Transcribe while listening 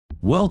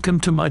Welcome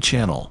to my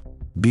channel.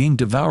 Being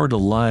devoured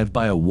alive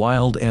by a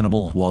wild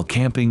animal while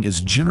camping is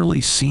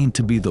generally seen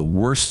to be the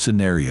worst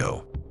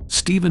scenario.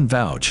 Stephen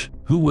Vouch,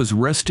 who was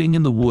resting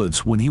in the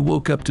woods when he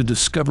woke up to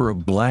discover a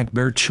black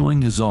bear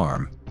chewing his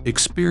arm,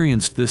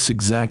 experienced this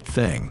exact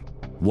thing.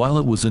 While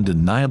it was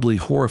undeniably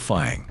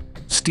horrifying,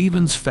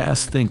 Stephen's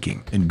fast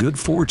thinking and good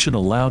fortune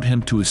allowed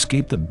him to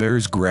escape the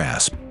bear's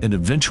grasp and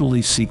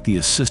eventually seek the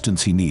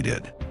assistance he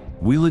needed.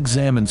 We'll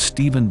examine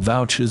Stephen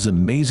Vouch's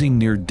amazing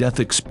near-death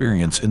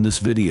experience in this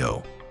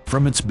video,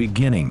 from its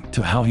beginning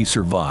to how he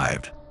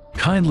survived.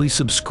 Kindly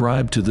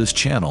subscribe to this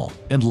channel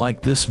and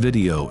like this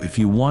video if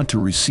you want to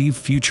receive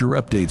future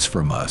updates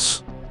from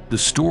us. The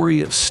story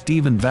of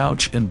Stephen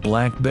Vouch and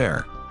Black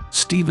Bear.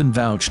 Stephen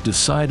Vouch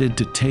decided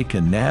to take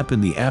a nap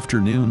in the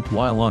afternoon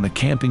while on a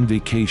camping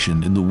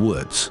vacation in the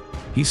woods.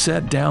 He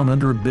sat down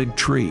under a big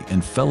tree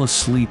and fell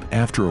asleep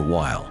after a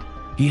while.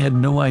 He had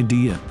no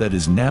idea that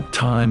his nap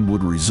time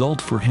would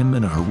result for him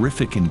in a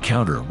horrific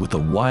encounter with a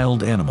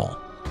wild animal.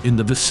 In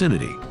the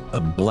vicinity, a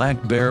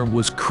black bear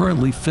was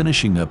currently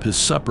finishing up his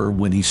supper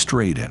when he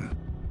strayed in.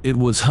 It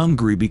was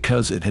hungry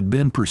because it had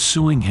been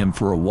pursuing him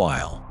for a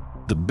while.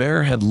 The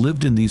bear had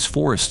lived in these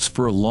forests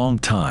for a long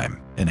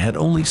time and had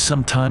only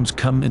sometimes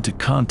come into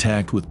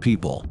contact with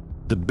people.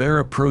 The bear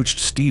approached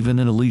Stephen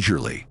in a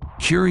leisurely,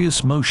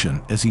 curious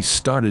motion as he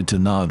started to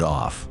nod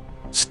off.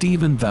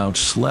 Stephen Vouch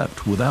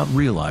slept without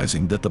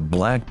realizing that the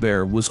black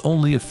bear was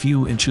only a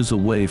few inches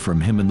away from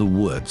him in the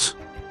woods.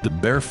 The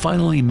bear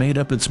finally made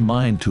up its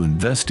mind to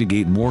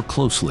investigate more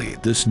closely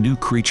this new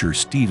creature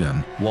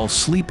Stephen, while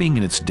sleeping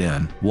in its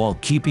den while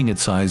keeping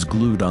its eyes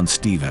glued on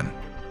Stephen.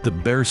 The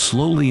bear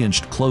slowly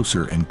inched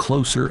closer and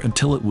closer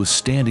until it was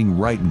standing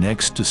right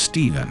next to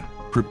Stephen,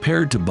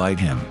 prepared to bite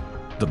him.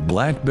 The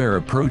black bear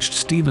approached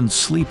Stephen's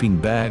sleeping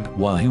bag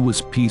while he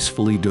was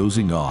peacefully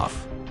dozing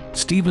off.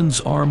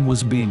 Stephen's arm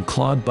was being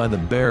clawed by the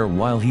bear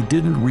while he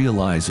didn't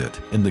realize it,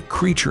 and the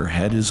creature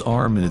had his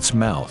arm in its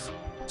mouth.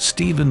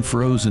 Stephen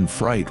froze in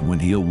fright when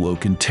he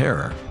awoke in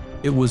terror.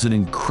 It was an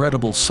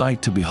incredible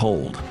sight to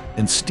behold,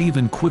 and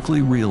Stephen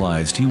quickly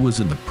realized he was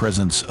in the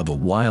presence of a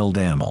wild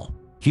animal.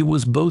 He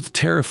was both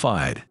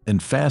terrified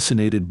and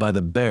fascinated by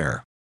the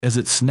bear, as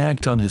it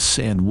snacked on his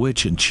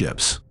sandwich and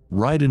chips,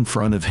 right in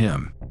front of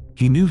him.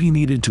 He knew he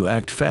needed to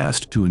act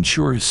fast to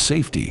ensure his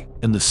safety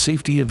and the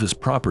safety of his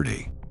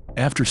property.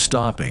 After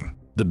stopping,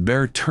 the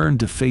bear turned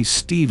to face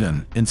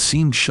Stephen and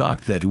seemed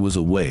shocked that he was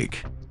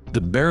awake.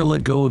 The bear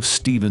let go of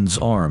Stephen's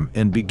arm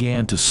and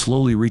began to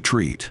slowly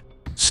retreat.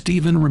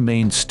 Stephen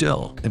remained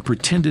still and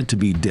pretended to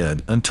be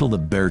dead until the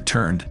bear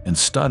turned and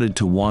started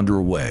to wander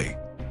away.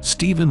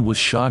 Stephen was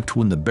shocked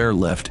when the bear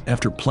left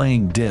after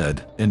playing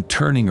dead and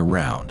turning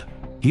around.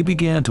 He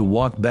began to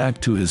walk back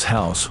to his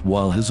house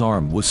while his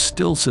arm was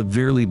still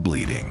severely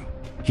bleeding.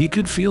 He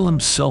could feel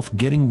himself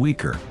getting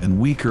weaker and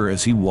weaker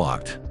as he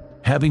walked.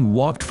 Having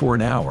walked for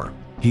an hour,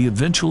 he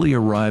eventually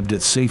arrived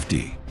at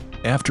safety.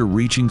 After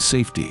reaching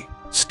safety,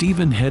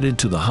 Stephen headed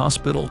to the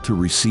hospital to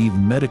receive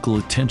medical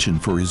attention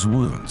for his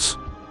wounds.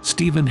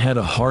 Stephen had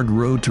a hard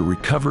road to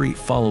recovery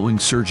following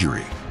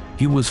surgery.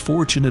 He was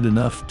fortunate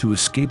enough to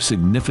escape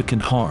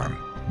significant harm,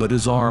 but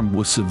his arm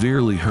was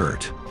severely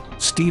hurt.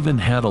 Stephen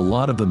had a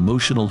lot of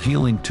emotional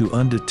healing to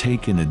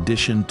undertake in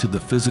addition to the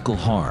physical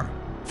harm.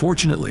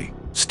 Fortunately,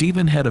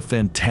 Stephen had a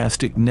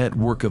fantastic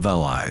network of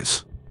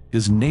allies.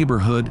 His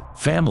neighborhood,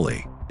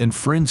 family, and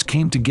friends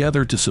came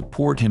together to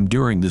support him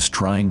during this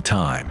trying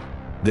time.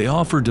 They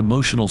offered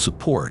emotional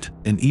support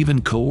and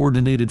even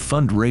coordinated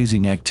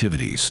fundraising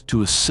activities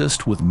to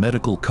assist with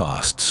medical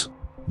costs.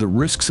 The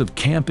risks of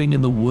camping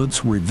in the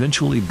woods were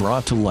eventually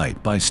brought to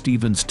light by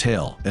Stephen's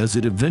tale as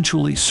it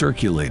eventually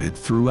circulated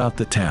throughout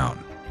the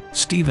town.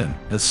 Stephen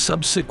has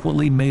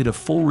subsequently made a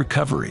full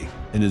recovery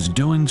and is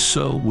doing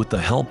so with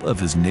the help of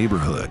his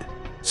neighborhood.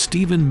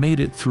 Stephen made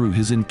it through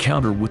his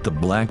encounter with the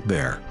black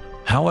bear.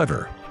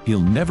 However, he'll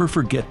never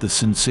forget the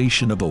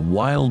sensation of a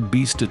wild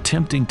beast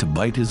attempting to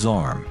bite his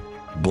arm.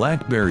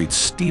 Black bear ate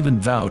Stephen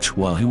Vouch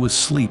while he was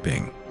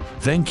sleeping.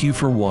 Thank you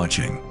for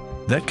watching.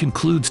 That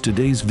concludes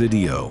today's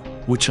video,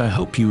 which I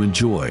hope you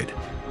enjoyed.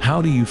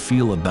 How do you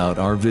feel about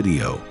our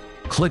video?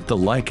 Click the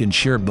like and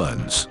share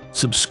buttons,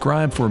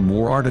 subscribe for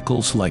more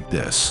articles like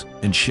this,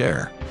 and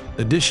share.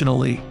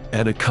 Additionally,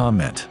 add a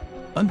comment.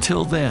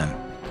 Until then,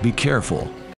 be careful.